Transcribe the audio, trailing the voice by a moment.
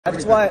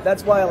That's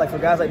why, like, for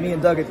guys like me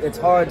and Doug, it's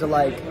hard to,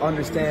 like,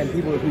 understand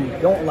people who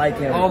don't like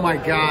him. Oh my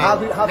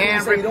God. How man, can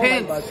you say repent. You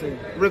don't like boxing?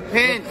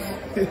 Repent.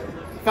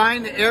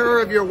 Find the error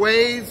of your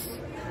ways.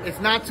 It's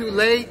not too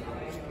late.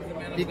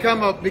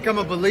 Become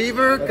a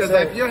believer, because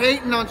if you're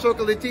hating on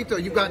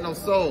Chocolatito, you got no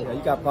soul. Yeah,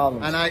 you got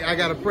problems. And I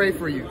got to pray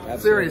for you. Absolutely.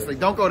 Seriously,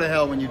 don't go to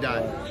hell when you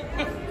die.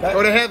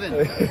 Go to heaven.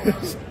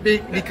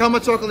 Become a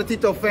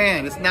Chocolatito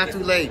fan. It's not too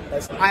late.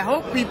 I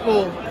hope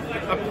people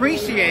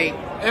appreciate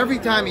every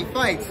time he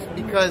fights,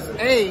 because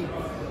A,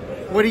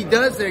 what he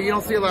does there, you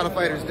don't see a lot of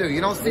fighters do.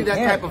 You don't see that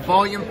type of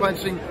volume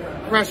punching,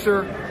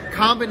 pressure,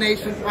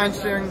 combination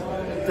punching,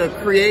 the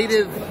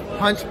creative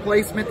punch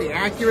placement, the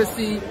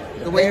accuracy,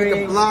 the way he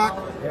can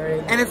block.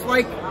 And it's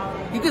like,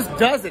 he just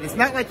does it. It's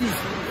not like he's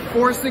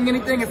forcing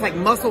anything. It's like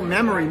muscle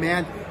memory,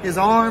 man. His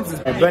arms.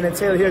 Brendan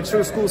Taylor here,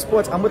 True School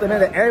Sports. I'm with a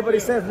man that everybody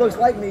says looks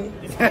like me,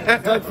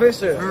 Doug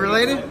Fisher. We're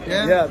related?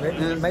 Yeah.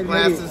 Yeah, maybe.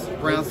 Glasses,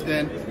 brown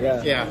skin.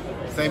 Yeah.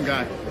 Same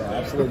guy.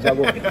 Yeah,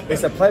 absolutely.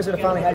 It's a pleasure to finally have